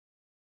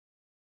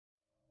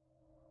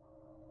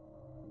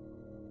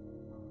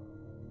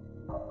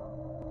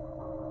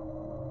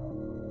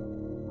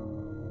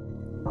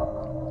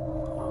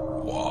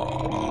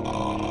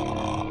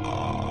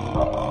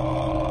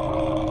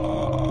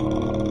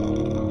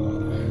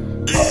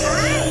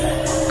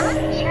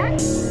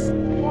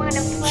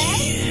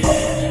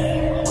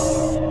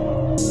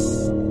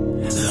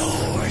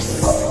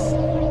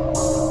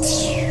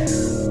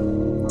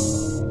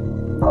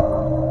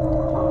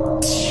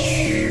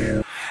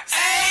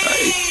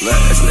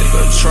Last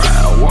nigga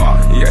tried walk,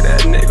 yeah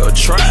that nigga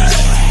tried.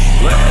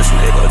 Last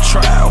nigga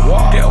tried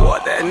walk, yeah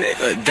what that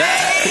nigga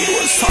died. He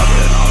was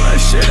talking all that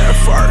shit at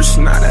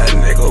first, now that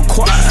nigga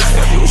quiet.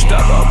 If you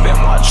step up in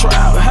my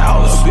trap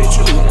house, bitch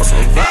you won't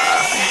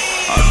survive.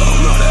 I don't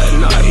know that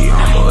night,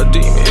 I'm a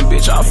demon,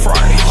 bitch I fright.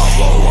 I'll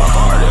go work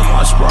hard in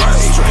my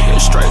Sprite, drinking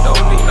straight,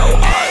 don't need no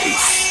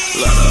ice.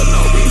 Let her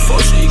know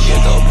before she get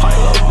the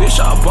pile up, bitch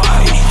I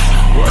bite.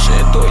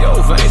 Rushing through your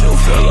veins, you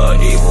feel her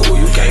evil,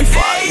 you can't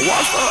fight.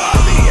 Watch the I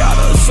be out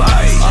of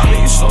sight, I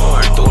be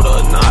soaring through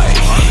the night.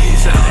 All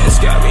these hands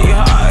got me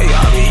high,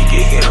 I be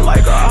geeking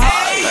like a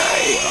high.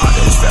 Hey, I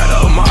just fed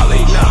up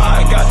Molly, now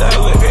I got that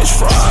lickage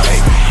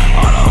fried.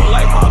 I don't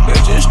like my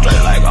bitches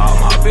straight like all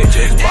my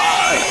bitches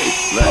bi.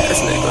 Last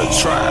nigga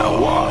tried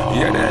walk,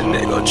 yeah that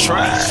nigga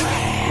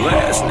tried.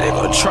 Last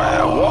nigga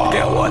tried walk,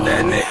 yeah what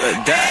that nigga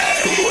died.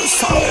 He was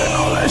talking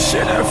all that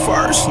shit at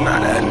first, now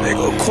that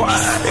nigga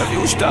quiet. If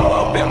you step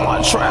up in my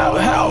trap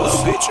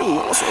house, bitch you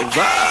won't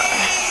survive.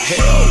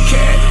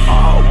 Hellcat,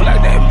 all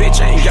black, that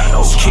bitch ain't got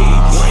no key.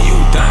 When you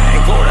die,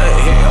 go to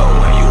hell.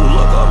 When you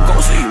look up, go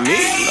see me.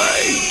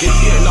 Like,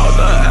 getting all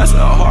the ass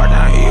of hard,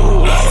 now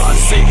evil, all I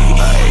see.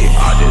 Like,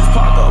 I just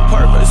popped a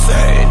purpose,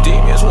 said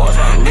demons was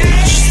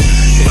unleashed.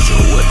 Hit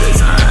you with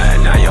this iron,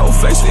 now your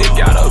face it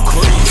got a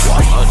crease.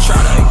 I'm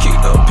trying to keep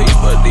the peace,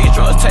 but these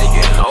drugs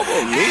taking over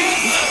me.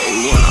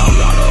 When I'm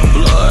out of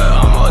blood,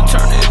 I'ma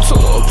turn into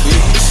a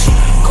beast.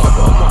 Cup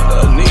up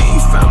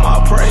underneath, found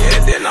my prey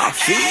and then I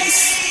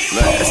feast.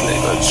 Last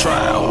nigga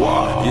tried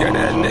walk, yeah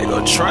that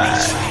nigga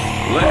tried.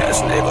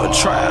 Last nigga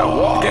tried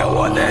walk, yeah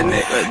what that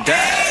nigga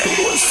died.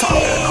 He was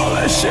talking all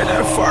that shit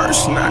at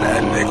first, now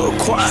that nigga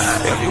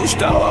quiet. If you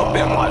step up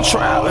in my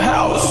trap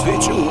house,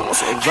 bitch you won't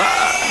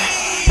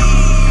survive.